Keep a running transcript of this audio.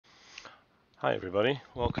Hi everybody,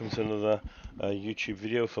 welcome to another YouTube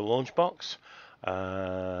video for LaunchBox.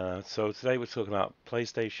 So today we're talking about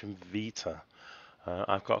PlayStation Vita.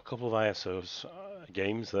 I've got a couple of ISOs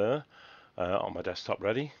games there on my desktop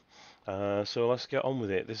ready. So let's get on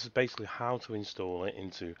with it. This is basically how to install it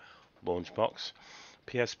into LaunchBox.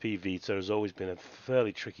 PSP Vita has always been a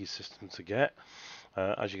fairly tricky system to get.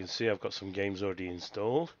 As you can see, I've got some games already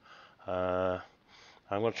installed. I'm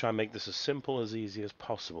going to try and make this as simple as easy as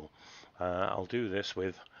possible. I'll do this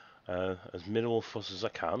with as minimal fuss as I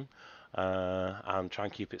can and try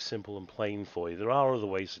and keep it simple and plain for you. There are other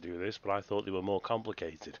ways to do this, but I thought they were more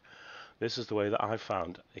complicated. This is the way that I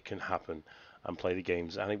found it can happen and play the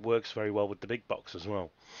games, and it works very well with the big box as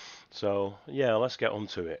well. So yeah, let's get on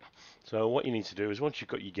to it. So what you need to do is once you've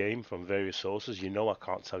got your game from various sources, I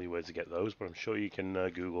can't tell you where to get those, but I'm sure you can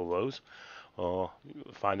Google those or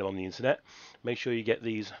find them on the internet. Make sure you get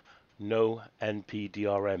these no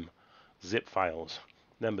npdrm zip files.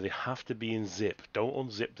 Remember, they have to be in zip. Don't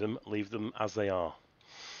unzip them, leave them as they are.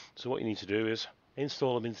 So what you need to do is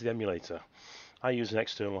install them into the emulator. I use an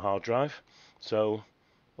external hard drive, so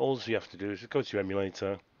all you have to do is go to your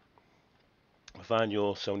emulator, find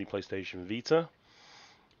your Sony PlayStation Vita,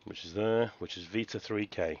 which is there, which is Vita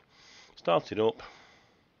 3K. Start it up,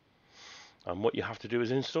 and what you have to do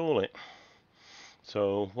is install it.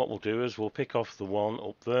 So what we'll do is we'll pick off the one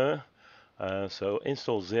up there. So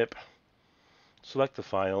install zip, select the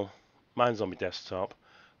file. Mine's on my desktop,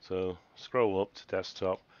 so scroll up to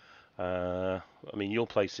desktop. You'll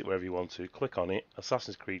place it wherever you want to. Click on it,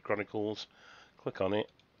 Assassin's Creed Chronicles. Click on it,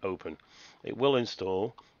 open. It will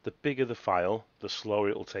install. The bigger the file, the slower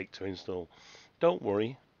it will take to install. Don't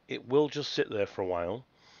worry, it will just sit there for a while.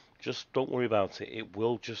 Just don't worry about it. It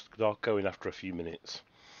will just start going after a few minutes.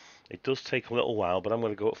 It does take a little while, but I'm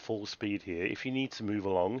going to go at full speed here. If you need to move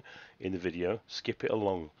along in the video, skip it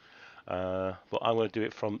along. But I'm going to do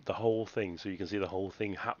it from the whole thing so you can see the whole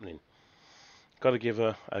thing happening. Got to give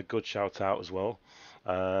a good shout out as well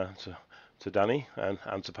to Danny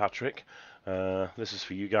and to Patrick. This is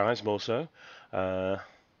for you guys more so. It's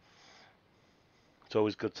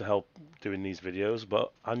always good to help doing these videos,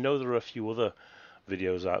 but I know there are a few other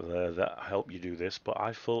videos out there that help you do this, but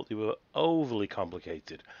I thought they were overly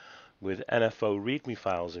complicated with NFO README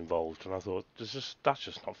files involved, and I thought that's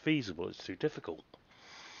just not feasible. It's too difficult.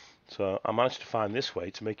 So I managed to find this way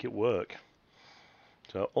to make it work.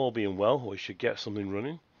 So all being well, we should get something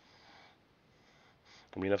running.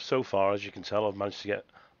 So far, as you can tell, I've managed to get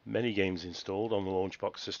many games installed on the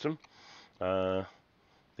LaunchBox system.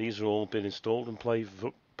 These are all been installed and play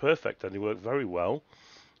perfect, and they work very well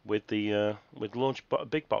with the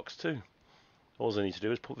Big Box too. All I need to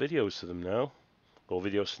do is put videos to them now, or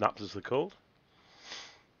video snaps as they're called.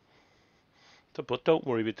 But don't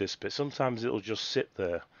worry with this bit. Sometimes it'll just sit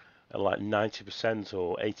there at like 90%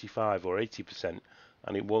 or 85 or 80%,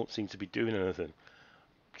 and it won't seem to be doing anything.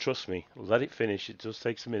 Trust me, let it finish. It just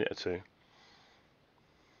takes a minute or two.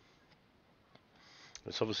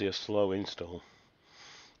 It's obviously a slow install.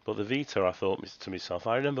 But the Vita, I thought to myself,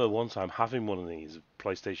 I remember one time having one of these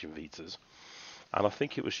PlayStation Vitas, and I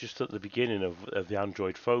think it was just at the beginning of the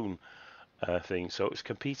Android phone thing, so it was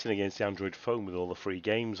competing against the Android phone with all the free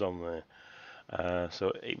games on there.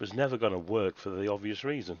 So it was never going to work for the obvious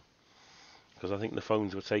reason, because I think the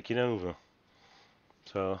phones were taking over.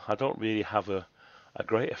 So I don't really have a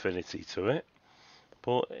great affinity to it,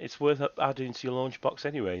 but it's worth adding to your LaunchBox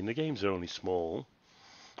anyway, and the games are only small.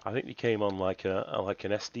 I think they came on like an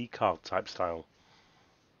SD card type style.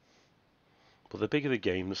 But the bigger the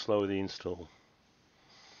game, the slower the install.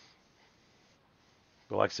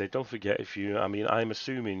 But like I say, don't forget I'm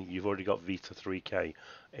assuming you've already got Vita 3K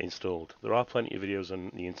installed. There are plenty of videos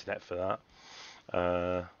on the internet for that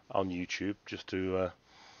on YouTube, just to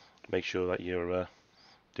make sure that you're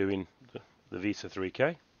doing the Vita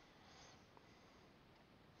 3K.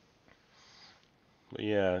 But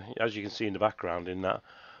yeah, as you can see in the background in that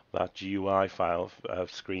GUI file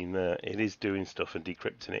screen there, it is doing stuff and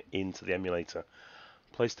decrypting it into the emulator.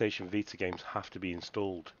 PlayStation Vita games have to be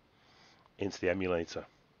installed into the emulator,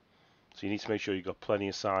 so you need to make sure you've got plenty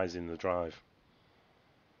of size in the drive.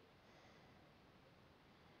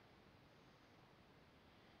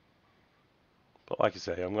 But like I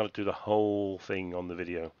say, I'm going to do the whole thing on the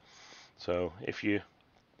video, so if you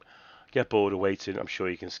get bored of waiting, I'm sure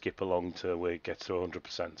you can skip along to where it gets to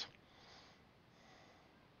 100%.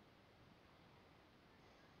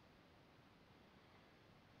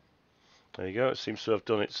 There you go, it seems to have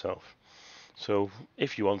done itself. So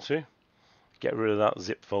if you want to, get rid of that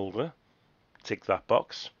zip folder, tick that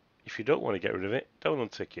box. If you don't want to get rid of it, don't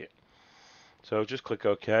untick it. So just click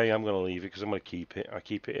OK. I'm going to leave it because I'm going to keep it. I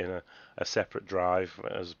keep it in a separate drive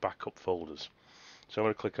as backup folders. So I'm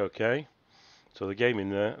going to click OK. So the game in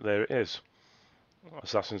there it is.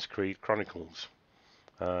 Assassin's Creed Chronicles.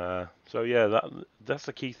 So yeah, that's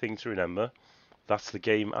the key thing to remember. That's the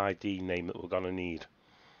game ID name that we're going to need.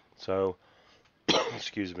 So,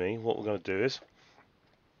 excuse me, what we're going to do is,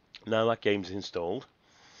 now that game's installed,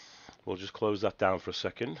 we'll just close that down for a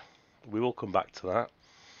second. We will come back to that.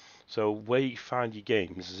 So where you find your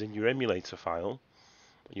games is in your emulator file.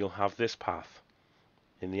 You'll have this path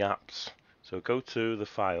in the apps. So go to the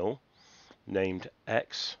file named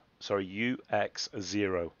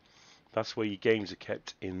UX0. That's where your games are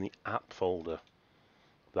kept in the app folder.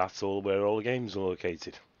 That's all where all the games are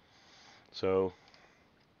located. So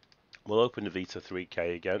we'll open the Vita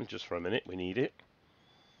 3K again just for a minute. We need it.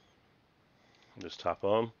 Just tap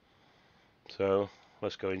on. So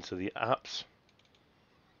let's go into the apps.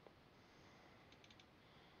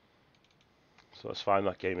 So let's find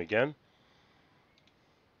that game again.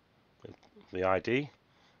 The ID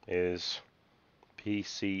is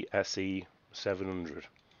Pcse 700.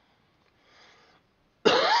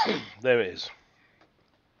 There it is.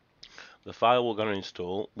 The file we're going to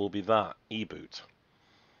install will be that eBoot.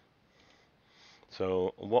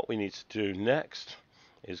 So what we need to do next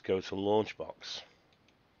is go to LaunchBox.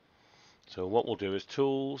 So what we'll do is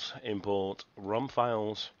Tools, Import ROM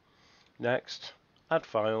files. Next, Add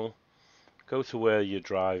File. Go to where your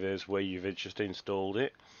drive is, where you've just installed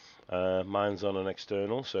it. Mine's on an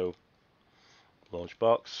external, so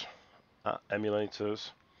LaunchBox, Emulators.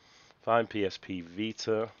 Find PSP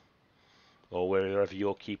Vita, or wherever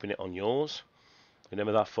you're keeping it on yours.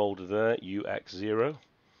 Remember that folder there, UX0,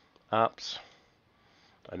 Apps,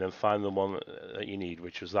 and then find the one that you need,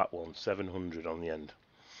 which was that one, 700 on the end.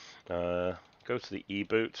 Go to the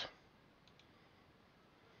eBoot,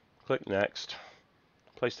 click Next.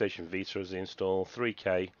 PlayStation Vita is the install,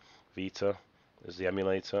 3K Vita is the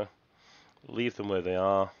emulator. Leave them where they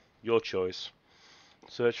are, your choice.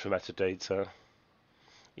 Search for metadata.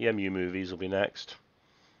 EMU movies will be next.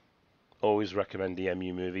 Always recommend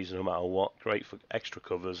EMU movies no matter what. Great for extra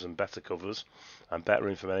covers and better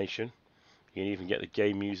information. You can even get the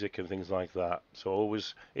game music and things like that. So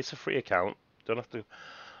always, it's a free account. Don't have to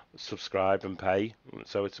subscribe and pay.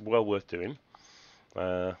 So it's well worth doing.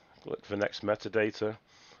 Look for next metadata.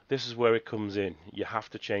 This is where it comes in. You have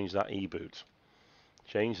to change that eBoot.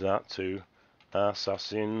 Change that to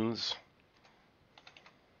Assassin's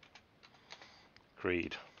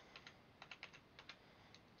Creed.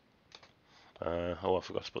 I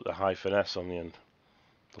forgot to put the -s on the end.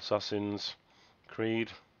 Assassin's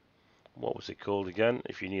Creed. What was it called again?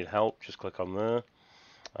 If you need help, just click on there.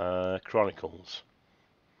 Chronicles.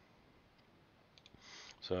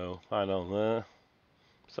 So find on there.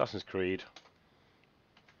 Assassin's Creed.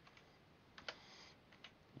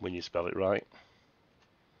 When you spell it right.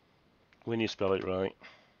 When you spell it right.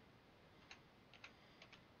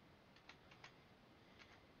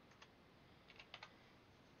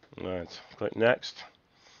 Right, click Next.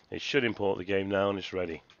 It should import the game now and it's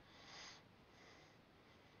ready.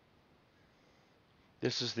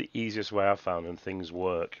 This is the easiest way I've found and things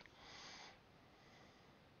work.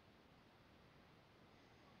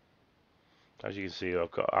 As you can see,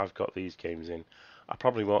 I've got these games in. I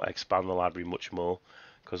probably won't expand the library much more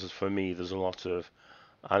because for me there's a lot of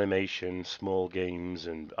animation, small games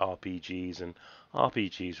and RPGs, and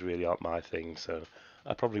RPGs really aren't my thing, so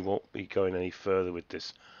I probably won't be going any further with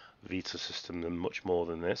this Vita system than much more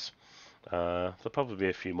than this. There'll probably be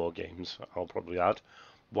a few more games I'll probably add.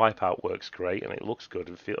 Wipeout works great and it looks good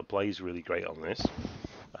and it plays really great on this.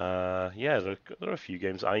 Yeah, there are a few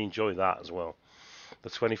games. I enjoy that as well.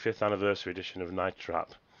 The 25th anniversary edition of Night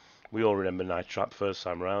Trap. We all remember Night Trap first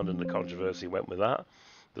time round and the controversy went with that.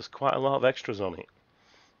 There's quite a lot of extras on it.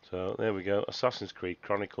 So there we go, Assassin's Creed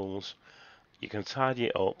Chronicles. You can tidy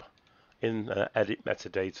it up in Edit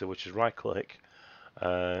Metadata, which is right click.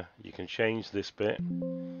 You can change this bit.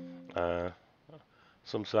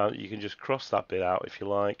 Sometimes you can just cross that bit out if you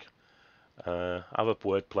like. Have a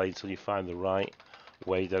wordplay until you find the right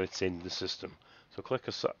way that it's in the system. So click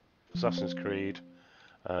Assassin's Creed.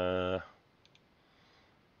 Might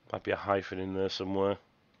be a hyphen in there somewhere.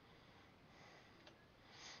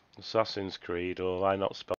 Assassin's Creed, or have I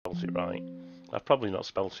not spelt it right? I've probably not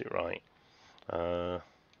spelt it right.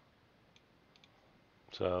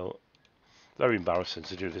 So, very embarrassing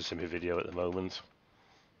to do this in my video at the moment.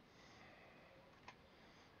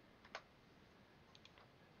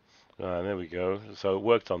 There we go. So it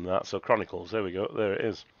worked on that. So Chronicles, there we go. There it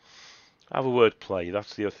is. Have a word play.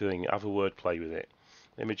 That's the other thing. Have a word play with it.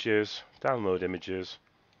 Images, download images.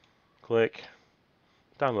 click,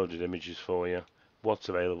 downloaded images for you, what's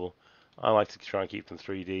available. I like to try and keep them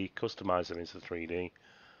 3D, customize them into 3D.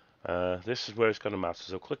 This is where it's going to matter,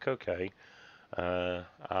 so click OK,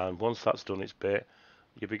 and once that's done its bit,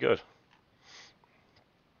 you'll be good.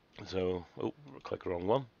 So, oh, click the wrong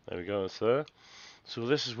one. There we go, it's there. So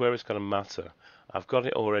this is where it's going to matter. I've got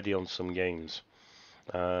it already on some games.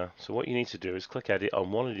 So what you need to do is click edit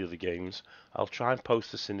on one of the other games. I'll try and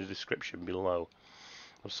post this in the description below.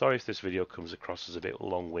 I'm sorry if this video comes across as a bit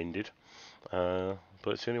long-winded, but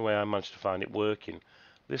it's the only way I managed to find it working.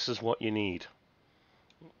 This is what you need.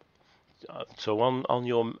 So on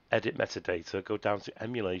your edit metadata, go down to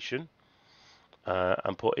emulation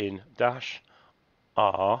and put in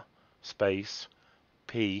 -R space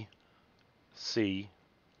Pcse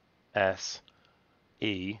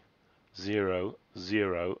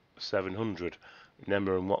 00700.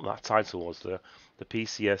 Remembering what that title was there. The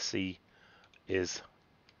Pcse is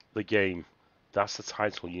the game. That's the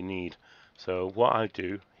title you need. So what I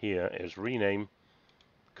do here is rename,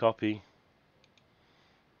 copy,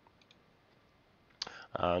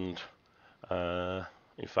 and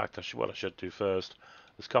in fact what I should do first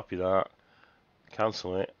is copy that,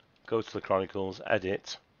 cancel it, go to the Chronicles,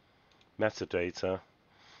 edit, metadata,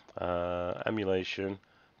 emulation,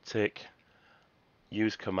 tick,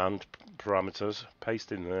 use command parameters,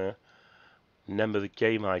 paste in there, remember the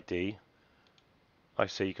game ID. Like I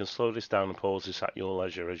say, you can slow this down and pause this at your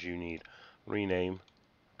leisure as you need. Rename,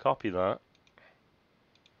 copy that,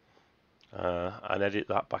 and edit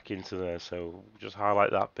that back into there. So just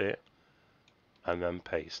highlight that bit and then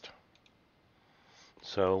paste.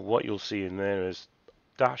 So what you'll see in there is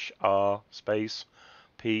 -R space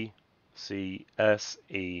Pcse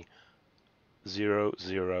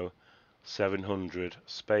 00700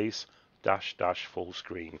 space -- full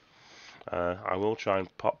screen. I will try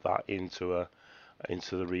and pop that into the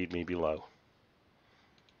README below.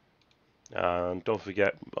 And don't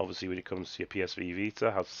forget, obviously, when it comes to your PSV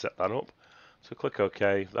Vita, how to set that up. So click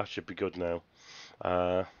OK. That should be good now.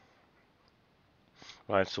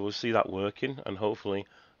 Right, so we'll see that working, and hopefully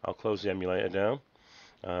I'll close the emulator down.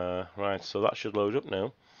 Right, so that should load up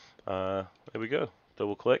now. There we go.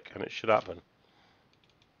 Double click and it should happen.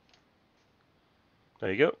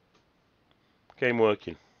 There you go. Game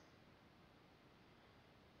working.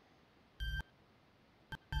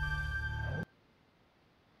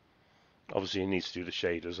 Obviously it needs to do the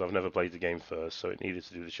shaders. I've never played the game first, so it needed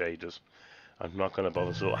to do the shaders. I'm not going to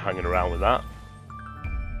bother sort of hanging around with that.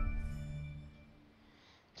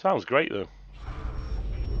 Sounds great though.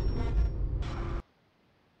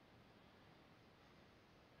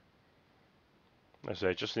 I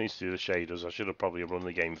say it just needs to do the shaders. I should have probably run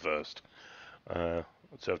the game first. So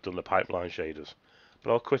I've done the pipeline shaders.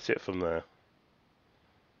 But I'll quit it from there.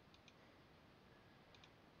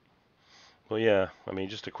 Well, yeah, I mean,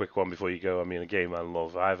 just a quick one before you go. I mean, a game I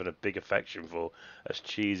love, I have a big affection for, as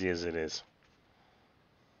cheesy as it is.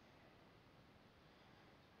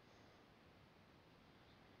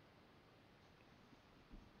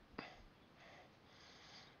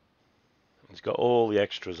 It's got all the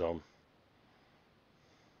extras on.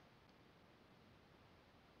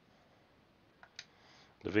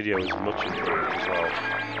 The video is much improved as well.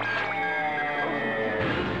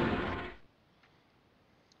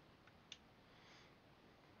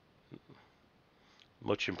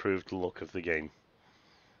 Much improved look of the game.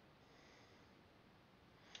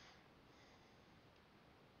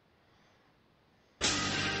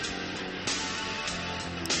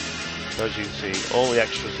 So as you can see, all the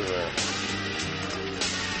extras are there.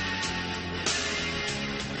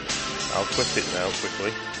 I'll quit it now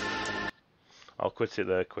quickly. I'll quit it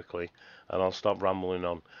there quickly and I'll stop rambling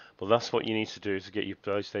on. But that's what you need to do to get your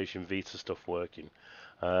PlayStation Vita stuff working.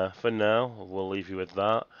 For now, we'll leave you with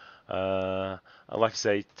that. And like I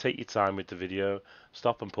say, take your time with the video,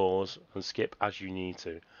 stop and pause and skip as you need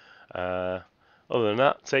to. Other than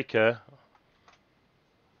that, take care.